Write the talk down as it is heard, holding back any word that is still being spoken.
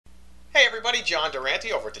Hey everybody, John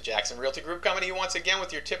Durante over at the Jackson Realty Group coming to you once again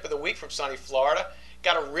with your tip of the week from sunny Florida.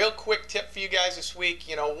 Got a real quick tip for you guys this week.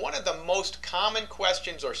 You know, one of the most common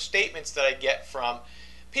questions or statements that I get from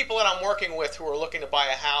people that I'm working with who are looking to buy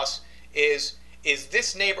a house is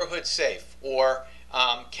this neighborhood safe? Or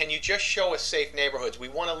can you just show us safe neighborhoods? We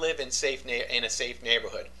want to live in a safe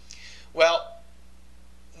neighborhood. Well,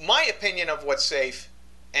 my opinion of what's safe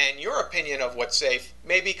and your opinion of what's safe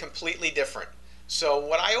may be completely different. So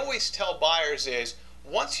what I always tell buyers is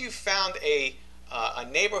once you've found a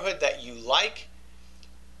neighborhood that you like,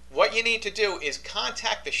 what you need to do is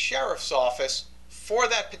contact the sheriff's office for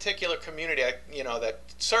that particular community, that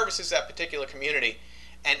services that particular community,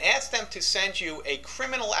 and ask them to send you a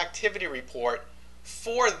criminal activity report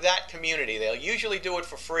for that community. They'll usually do it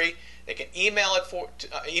for free. They can email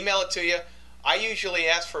it to you. I usually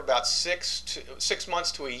ask for about 6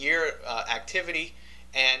 months to a year activity,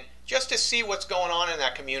 and just to see what's going on in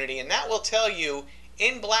that community, and that will tell you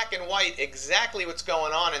in black and white exactly what's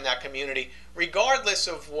going on in that community, regardless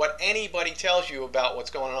of what anybody tells you about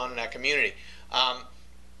what's going on in that community.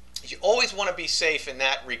 You always want to be safe in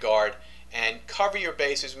that regard and cover your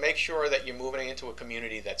bases. Make sure that you're moving into a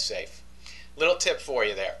community that's safe. Little tip for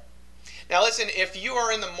you there. Now listen, if you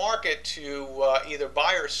are in the market to either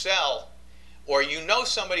buy or sell, or you know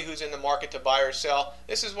somebody who's in the market to buy or sell,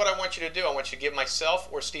 this is what I want you to do. I want you to give myself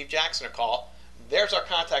or Steve Jackson a call. There's our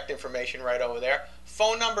contact information right over there.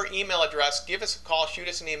 Phone number, email address. Give us a call, shoot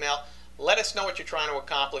us an email. Let us know what you're trying to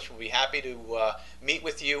accomplish. We'll be happy to meet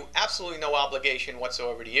with you. Absolutely no obligation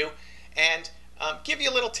whatsoever to you. And give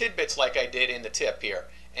you little tidbits like I did in the tip here.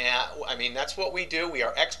 And I mean, that's what we do. We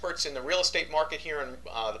are experts in the real estate market here in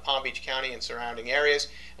the Palm Beach County and surrounding areas,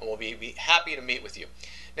 and we'll be happy to meet with you.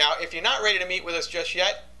 Now, if you're not ready to meet with us just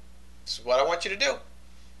yet, this is what I want you to do.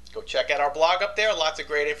 Go check out our blog up there. Lots of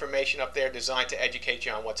great information up there designed to educate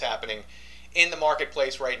you on what's happening in the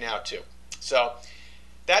marketplace right now, too. So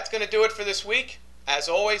that's going to do it for this week. As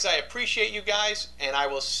always, I appreciate you guys, and I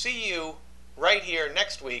will see you right here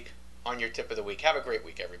next week on your tip of the week. Have a great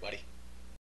week, everybody.